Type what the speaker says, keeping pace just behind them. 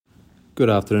Good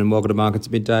afternoon. Welcome to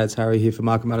Markets Midday. It's Harry here for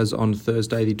Market Matters on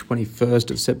Thursday, the 21st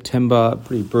of September.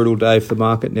 Pretty brutal day for the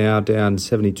market now, down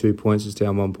 72 points. It's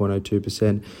down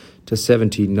 1.02% to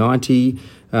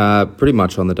 70.90, pretty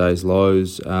much on the day's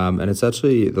lows. And it's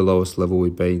actually the lowest level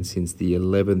we've been since the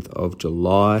 11th of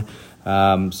July.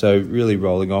 So really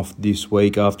rolling off this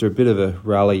week after a bit of a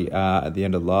rally at the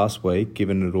end of last week,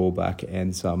 giving it all back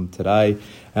and some today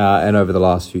and over the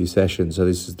last few sessions. So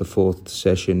this is the fourth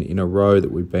session in a row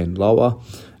that we've been lower.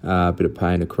 A bit of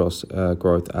pain across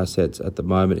growth assets at the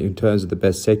moment. In terms of the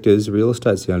best sectors, real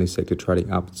estate's the only sector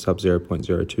trading up sub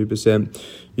 0.02%.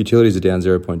 Utilities are down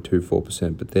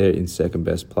 0.24%, but they're in second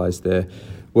best place there.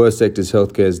 Worst sectors,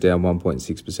 healthcare is down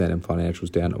 1.6% and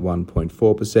financials down at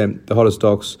 1.4%. The hottest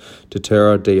stocks,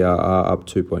 Deterra, DRR up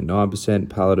 2.9%,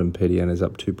 Paladin, PDN is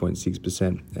up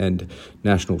 2.6%, and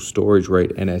National Storage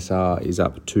REIT, NSR, is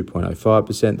up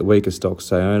 2.05%. The weakest stocks,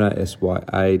 Sayona,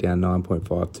 SYA, down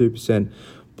 9.52%.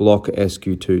 Block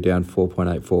SQ2 down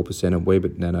 4.84% and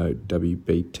Weebit Nano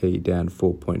WBT down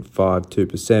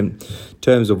 4.52%. In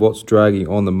terms of what's dragging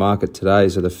on the market today,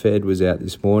 so the Fed was out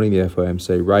this morning, the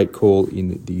FOMC rate call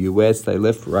in the US. They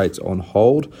left rates on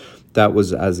hold. That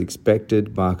was as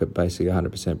expected. Market basically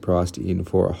 100% priced in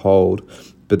for a hold.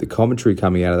 But the commentary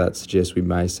coming out of that suggests we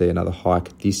may see another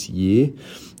hike this year.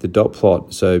 The dot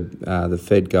plot, so the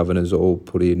Fed governors all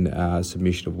put in a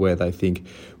submission of where they think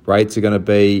rates are going to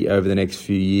be over the next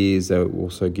few years. They will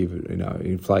also give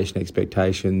inflation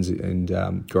expectations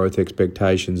and growth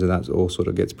expectations, and that all sort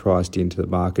of gets priced into the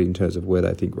market in terms of where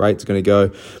they think rates are going to go.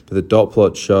 But the dot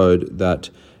plot showed that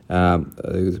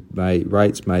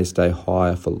rates may stay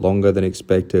higher for longer than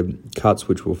expected. Cuts,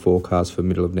 which were forecast for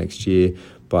middle of next year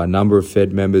by a number of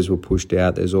Fed members, were pushed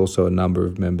out. There's also a number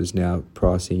of members now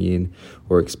pricing in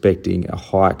or expecting a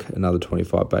hike, another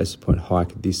 25 basis point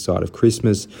hike this side of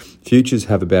Christmas. Futures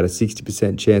have about a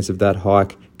 60% chance of that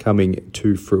hike coming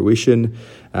to fruition.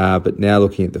 But now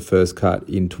looking at the first cut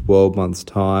in 12 months'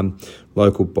 time,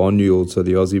 local bond yields, so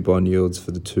the Aussie bond yields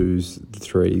for the 2s, the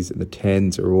 3s and the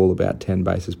 10s are all about 10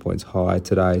 basis points higher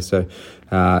today. So,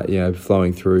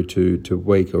 flowing through to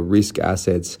weaker risk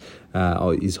assets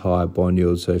is higher bond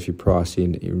yields. So if you price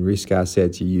in risk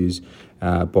assets, you use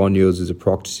bond yields as a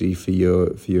proxy for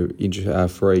your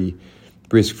interest-free,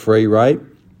 risk-free rate.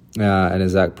 And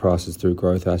as that prices through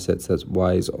growth assets, that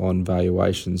weighs on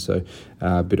valuation. So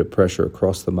a bit of pressure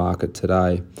across the market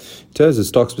today. In terms of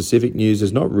stock-specific news,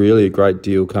 there's not really a great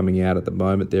deal coming out at the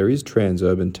moment. There is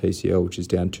Transurban TCL, which is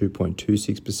down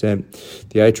 2.26%.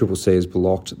 The ACCC has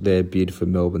blocked their bid for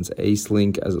Melbourne's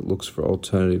Eastlink as it looks for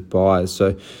alternative buyers.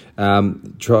 So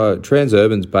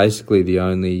Transurban's basically the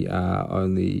only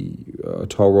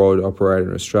toll road operator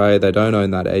in Australia. They don't own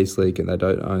that Eastlink and they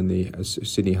don't own the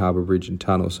Sydney Harbour Bridge and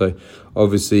Tunnel. So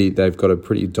obviously they've got a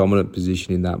pretty dominant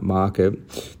position in that market.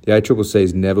 The ACCC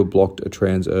has never blocked a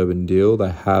Transurban deal.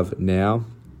 They have now,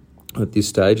 at this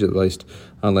stage at least,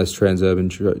 unless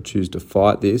Transurban choose to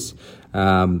fight this. They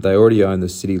already own the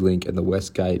CityLink and the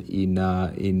Westgate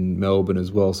in Melbourne as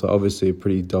well, so obviously a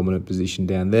pretty dominant position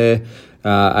down there.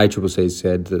 ACCC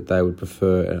said that they would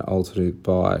prefer an alternate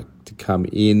buy to come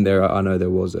in. I know there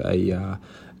was a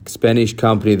Spanish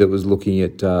company that was looking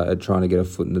at trying to get a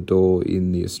foot in the door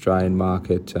in the Australian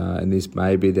market, and this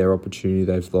may be their opportunity.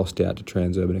 They've lost out to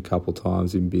Transurban a couple of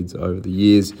times in bids over the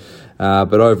years.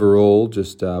 But overall,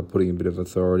 just putting a bit of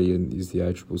authority in is the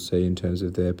ACCC in terms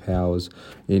of their powers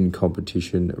in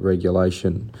competition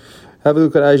regulation. Have a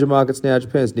look at Asia markets now.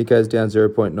 Japan's Nikkei is down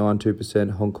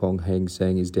 0.92%. Hong Kong Hang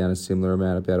Seng is down a similar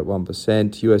amount, about at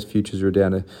 1%. US futures are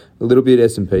down a little bit.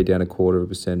 S&P down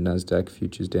 0.25%. Nasdaq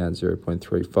futures down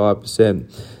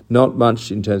 0.35%. Not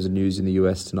much in terms of news in the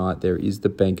US tonight. There is the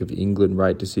Bank of England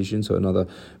rate decision, so another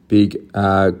big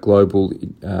global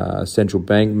central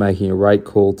bank making a rate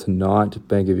call tonight.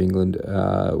 Bank of England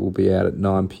will be out at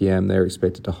 9 p.m. They're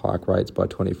expected to hike rates by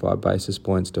 25 basis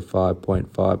points to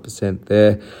 5.5%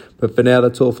 there. But for now,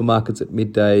 that's all for markets at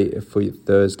midday for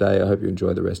Thursday. I hope you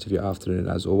enjoy the rest of your afternoon.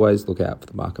 As always, look out for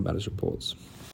the Market Matters reports.